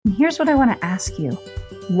And here's what I want to ask you.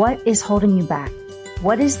 What is holding you back?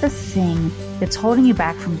 What is the thing that's holding you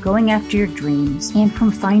back from going after your dreams and from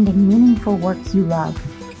finding meaningful work you love?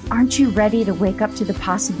 Aren't you ready to wake up to the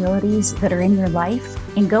possibilities that are in your life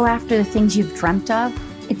and go after the things you've dreamt of?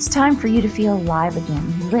 It's time for you to feel alive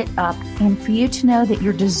again, lit up, and for you to know that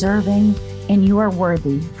you're deserving and you are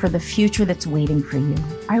worthy for the future that's waiting for you.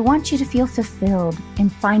 I want you to feel fulfilled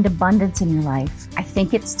and find abundance in your life. I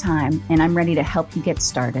think it's time, and I'm ready to help you get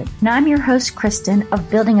started. Now, I'm your host, Kristen, of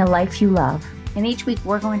Building a Life You Love. And each week,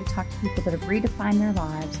 we're going to talk to people that have redefined their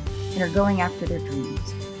lives and are going after their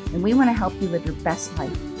dreams. And we want to help you live your best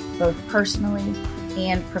life, both personally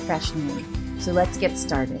and professionally. So let's get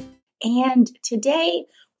started. And today,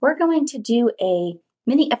 we're going to do a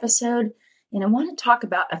mini episode, and I want to talk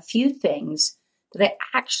about a few things that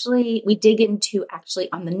we dig into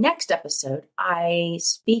on the next episode. I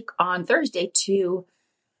speak on Thursday to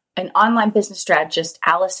an online business strategist,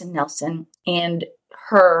 Allison Nelson, and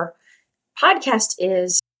her podcast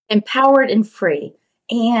is Empowered and Free.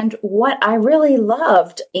 And what I really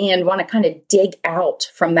loved and want to kind of dig out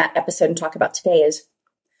from that episode and talk about today is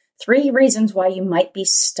 3 reasons why you might be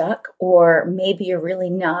stuck, or maybe you're really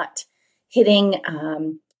not hitting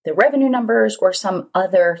the revenue numbers or some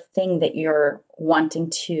other thing that you're wanting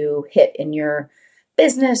to hit in your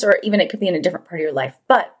business, or even it could be in a different part of your life.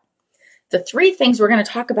 But the 3 things we're going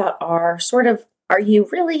to talk about are are you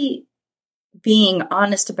really being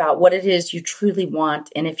honest about what it is you truly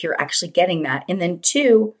want and if you're actually getting that? And then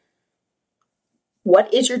 2,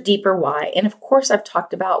 what is your deeper why? And of course, I've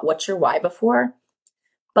talked about what's your why before,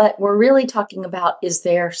 but we're really talking about, is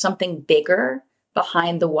there something bigger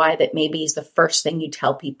behind the why that maybe is the first thing you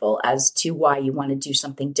tell people as to why you want to do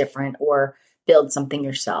something different or build something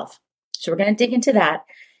yourself? So we're going to dig into that.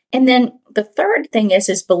 And then the third thing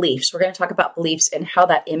is beliefs. We're going to talk about beliefs and how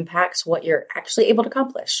that impacts what you're actually able to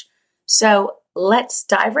accomplish. So let's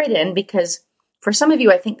dive right in, because for some of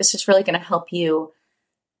you, I think this is really going to help you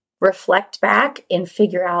reflect back and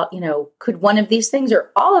figure out, could one of these things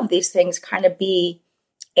or all of these things kind of be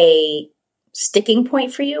a sticking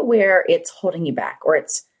point for you where it's holding you back or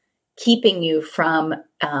it's keeping you from,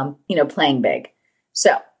 playing big.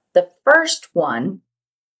 So the first one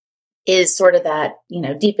is sort of that,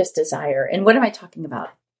 deepest desire. And what am I talking about?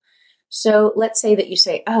 So let's say that you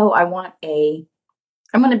say, I want a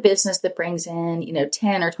business that brings in,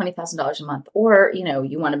 $10,000 or $20,000 a month, or,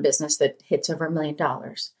 you want a business that hits over $1 million,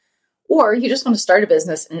 or you just want to start a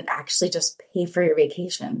business and actually just pay for your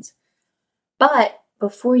vacations. But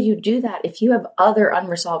before you do that, if you have other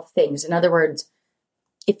unresolved things, in other words,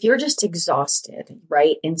 if you're just exhausted,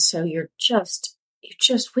 right? And so you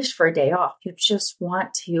just wish for a day off. You just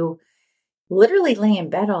want to literally lay in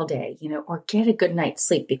bed all day, or get a good night's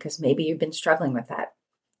sleep because maybe you've been struggling with that.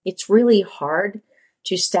 It's really hard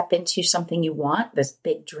to step into something you want, this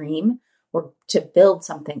big dream, or to build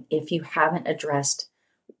something if you haven't addressed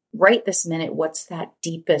right this minute what's that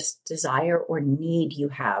deepest desire or need you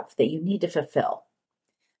have that you need to fulfill.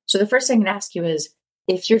 So the first thing I'm going to ask you is,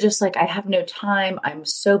 if you're just like, I have no time, I'm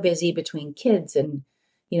so busy between kids and,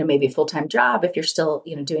 maybe a full-time job, if you're still,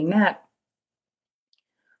 doing that,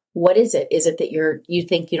 what is it? Is it that you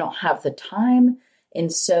think you don't have the time?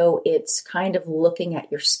 And so it's kind of looking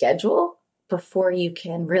at your schedule before you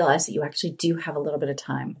can realize that you actually do have a little bit of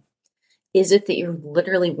time. Is it that you're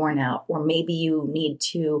literally worn out, or maybe you need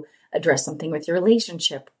to address something with your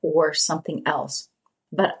relationship or something else?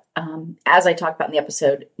 But as I talked about in the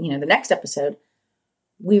episode, the next episode,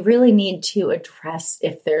 we really need to address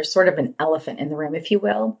if there's sort of an elephant in the room, if you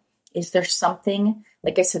will. Is there something,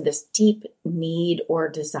 like I said, this deep need or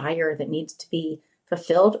desire that needs to be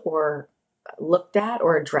fulfilled or looked at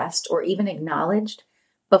or addressed or even acknowledged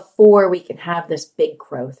before we can have this big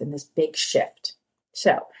growth and this big shift?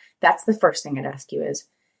 So that's the first thing I'd ask you is,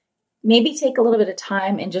 maybe take a little bit of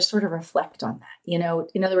time and just sort of reflect on that.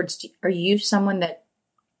 In other words, are you someone that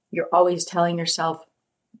you're always telling yourself,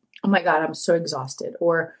 oh my God, I'm so exhausted?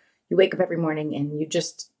 Or you wake up every morning and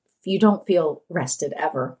you don't feel rested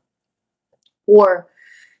ever. Or,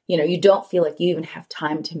 you don't feel like you even have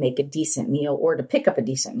time to make a decent meal or to pick up a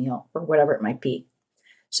decent meal or whatever it might be.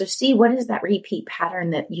 So see, what is that repeat pattern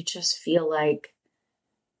that you just feel like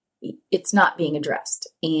it's not being addressed?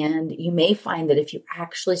 And you may find that if you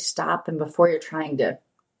actually stop and before you're trying to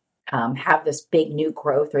have this big new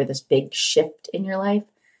growth or this big shift in your life,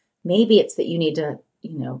 maybe it's that you need to,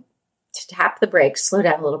 to tap the brakes, slow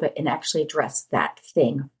down a little bit and actually address that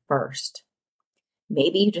thing first.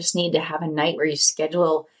 Maybe you just need to have a night where you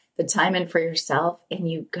schedule the time in for yourself and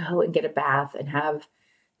you go and get a bath and have,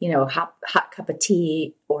 a hot cup of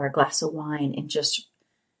tea or a glass of wine and just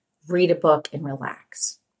read a book and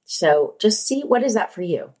relax. So just see, what is that for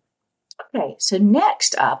you? Okay, so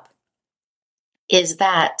next up is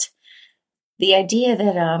that the idea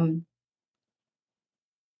that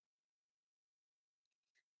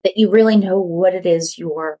you really know what it is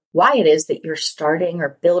why it is that you're starting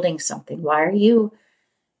or building something. Why are you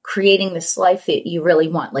creating this life that you really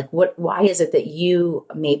want? Like why is it that you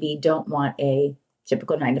maybe don't want a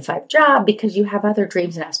typical 9-to-5 job because you have other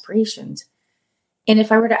dreams and aspirations? And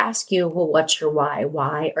if I were to ask you, well, what's your why?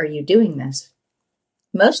 Why are you doing this?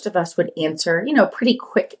 Most of us would answer, pretty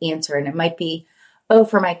quick answer. And it might be, oh,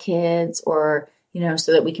 for my kids, or,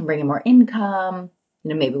 so that we can bring in more income,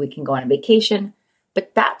 maybe we can go on a vacation.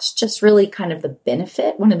 But that's just really kind of the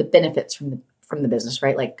benefit, one of the benefits from the business,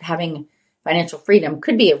 right? Like having financial freedom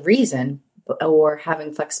could be a reason, or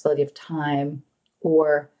having flexibility of time,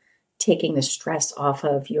 or taking the stress off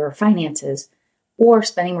of your finances, or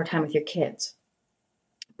spending more time with your kids.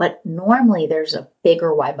 But normally there's a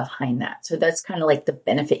bigger why behind that. So that's kind of like the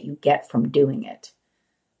benefit you get from doing it.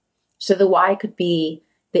 So the why could be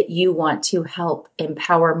that you want to help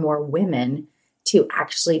empower more women to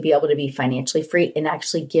actually be able to be financially free and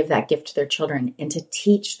actually give that gift to their children, and to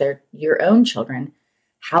teach your own children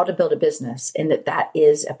how to build a business, and that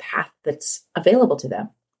is a path that's available to them.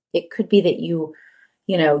 It could be that you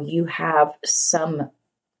have some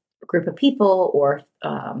group of people or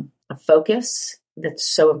a focus that's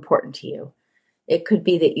so important to you. It could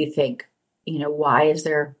be that you think, why is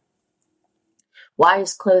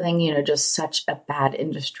clothing, just such a bad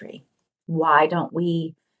industry? Why don't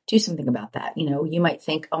we do something about that? You might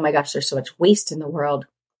think, oh my gosh, there's so much waste in the world.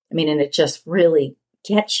 And it just really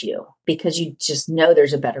gets you because you just know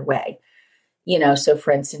there's a better way. So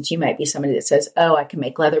for instance, you might be somebody that says, oh, I can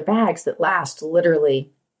make leather bags that last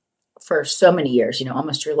literally for so many years,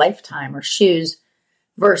 almost your lifetime, or shoes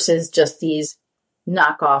versus just these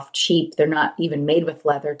knockoff cheap, they're not even made with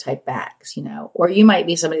leather type bags, or you might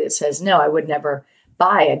be somebody that says, no, I would never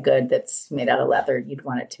buy a good that's made out of leather. You'd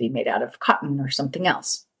want it to be made out of cotton or something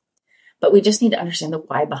else. But we just need to understand the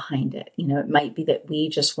why behind it. It might be that we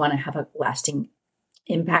just want to have a lasting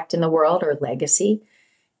impact in the world or legacy.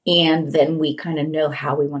 And then we kind of know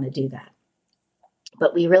how we want to do that.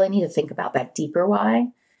 But we really need to think about that deeper why.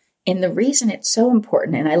 And the reason it's so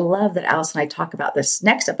important, and I love that Alice and I talk about this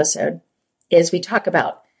next episode, is we talk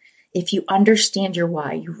about if you understand your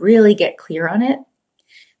why, you really get clear on it,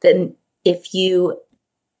 then if you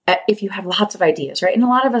have lots of ideas, right? And a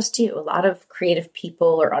lot of us do, a lot of creative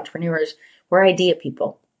people or entrepreneurs, we're idea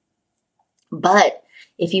people. But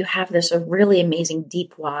if you have this a really amazing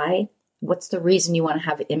deep why, what's the reason you want to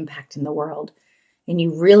have impact in the world? And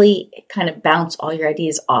you really kind of bounce all your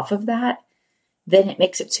ideas off of that, then it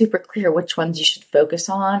makes it super clear which ones you should focus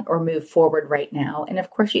on or move forward right now. And of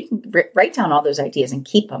course, you can write down all those ideas and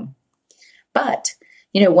keep them. But,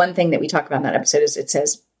 one thing that we talk about in that episode is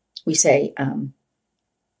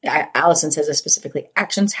Allison says this specifically,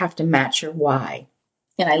 actions have to match your why.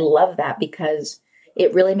 And I love that because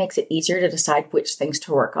it really makes it easier to decide which things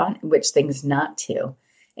to work on and which things not to.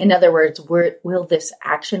 In other words, will this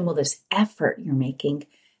effort you're making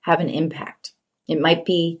have an impact? It might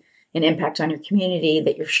be an impact on your community,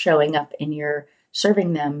 that you're showing up and you're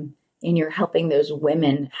serving them and you're helping those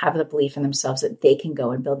women have the belief in themselves that they can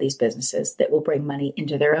go and build these businesses that will bring money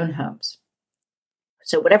into their own homes.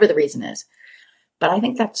 So whatever the reason is. But I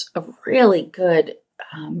think that's a really good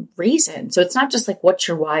reason. So it's not just like, what's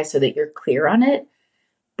your why, so that you're clear on it.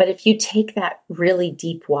 But if you take that really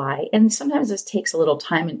deep why, and sometimes this takes a little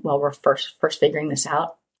time while we're first figuring this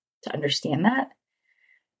out to understand that.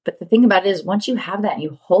 But the thing about it is, once you have that and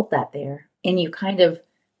you hold that there and you kind of,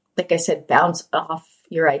 like I said, bounce off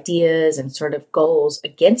your ideas and sort of goals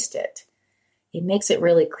against it, it makes it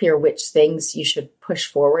really clear which things you should push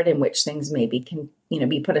forward and which things maybe can,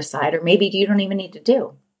 be put aside, or maybe you don't even need to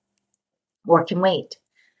do or can wait.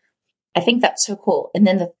 I think that's so cool. And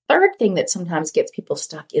then the third thing that sometimes gets people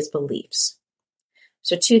stuck is beliefs.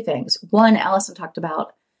 So two things. One, Allison talked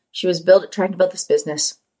about, she was trying to build this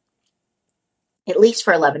business at least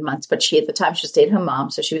for 11 months, but at the time she was a stay-at-home mom.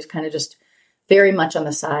 So she was kind of just very much on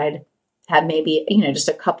the side, had maybe, just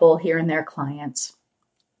a couple here and there clients,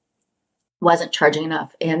 wasn't charging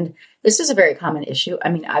enough. And this is a very common issue.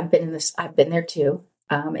 I've been there too.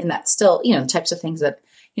 And that's still, the types of things that,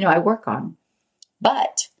 I work on.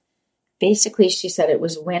 But basically she said it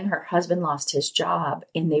was when her husband lost his job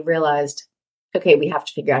and they realized, okay, we have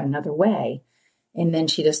to figure out another way. And then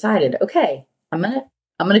she decided, okay, I'm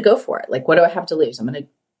going to go for it. Like, what do I have to lose? I'm going to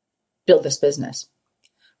build this business.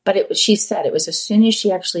 But she said it was as soon as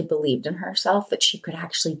she actually believed in herself that she could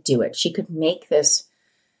actually do it. She could make this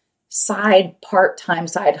part-time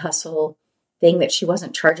side hustle thing that she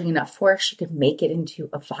wasn't charging enough for, she could make it into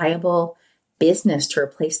a viable business to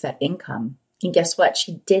replace that income. And guess what?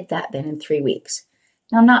 She did that then in 3 weeks.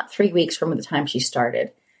 Now, not 3 weeks from the time she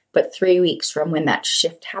started, but 3 weeks from when that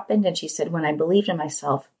shift happened. And she said, when I believed in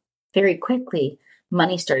myself, very quickly,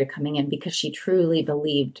 money started coming in because she truly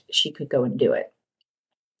believed she could go and do it.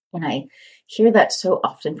 And I hear that so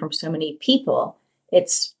often from so many people.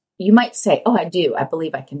 You might say, oh, I do. I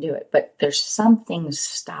believe I can do it. But there's something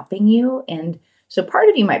stopping you. And so part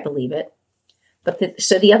of you might believe it. But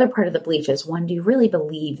so the other part of the belief is, one, do you really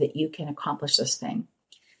believe that you can accomplish this thing?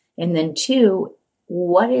 And then two,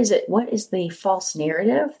 what is it? What is the false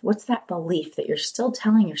narrative? What's that belief that you're still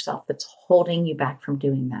telling yourself that's holding you back from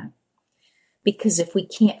doing that? Because if we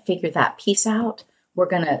can't figure that piece out,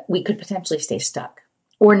 we could potentially stay stuck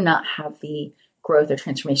or not have the growth or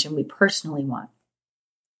transformation we personally want.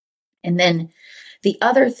 And then the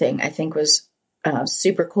other thing I think was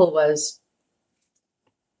super cool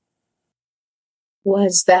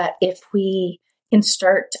was that if we can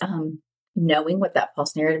start knowing what that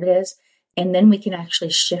false narrative is, and then we can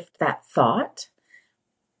actually shift that thought,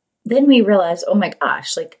 then we realize, oh my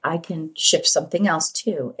gosh, like I can shift something else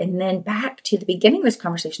too. And then back to the beginning of this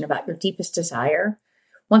conversation about your deepest desire.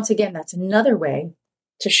 Once again, that's another way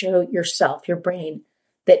to show yourself, your brain,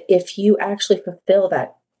 that if you actually fulfill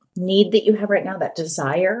that need that you have right now, that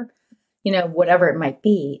desire, whatever it might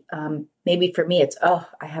be. Maybe for me, it's, I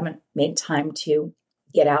haven't made time to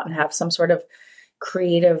get out and have some sort of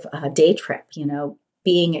creative day trip,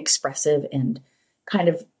 being expressive and kind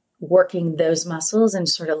of working those muscles and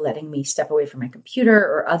sort of letting me step away from my computer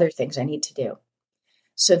or other things I need to do.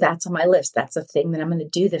 So that's on my list. That's a thing that I'm going to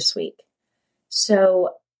do this week.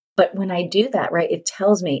 So, but when I do that, right, it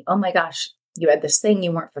tells me, oh my gosh, you had this thing,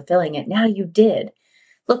 you weren't fulfilling it. Now you did.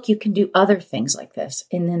 Look, you can do other things like this.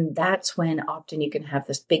 And then that's when often you can have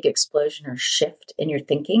this big explosion or shift in your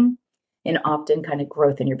thinking and often kind of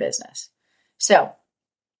growth in your business. So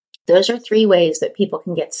those are 3 ways that people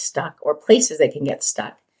can get stuck or places they can get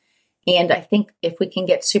stuck. And I think if we can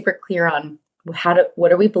get super clear on what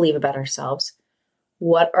do we believe about ourselves?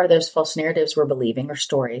 What are those false narratives we're believing or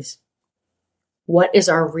stories? What is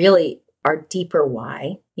our deeper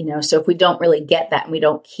why? So if we don't really get that and we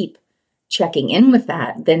don't keep checking in with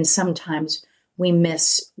that, then sometimes we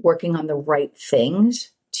miss working on the right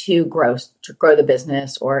things to grow the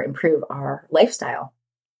business or improve our lifestyle.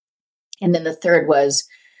 And then the third was,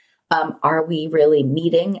 are we really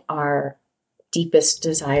meeting our deepest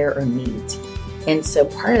desire or needs? And so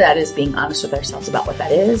part of that is being honest with ourselves about what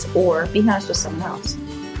that is, or being honest with someone else.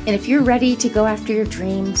 And if you're ready to go after your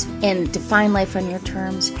dreams and define life on your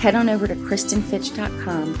terms, head on over to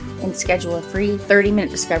KristenFitch.com and schedule a free 30-minute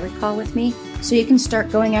discovery call with me so you can start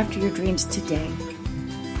going after your dreams today.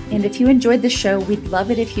 And if you enjoyed the show, we'd love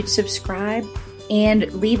it if you'd subscribe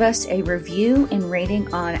and leave us a review and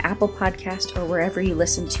rating on Apple Podcasts or wherever you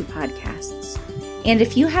listen to podcasts. And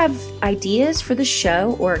if you have ideas for the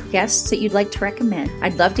show or guests that you'd like to recommend,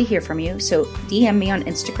 I'd love to hear from you. So DM me on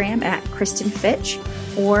Instagram at KristenFitch,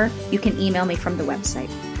 or you can email me from the website.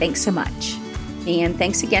 Thanks so much. And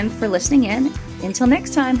thanks again for listening in. Until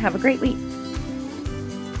next time, have a great week.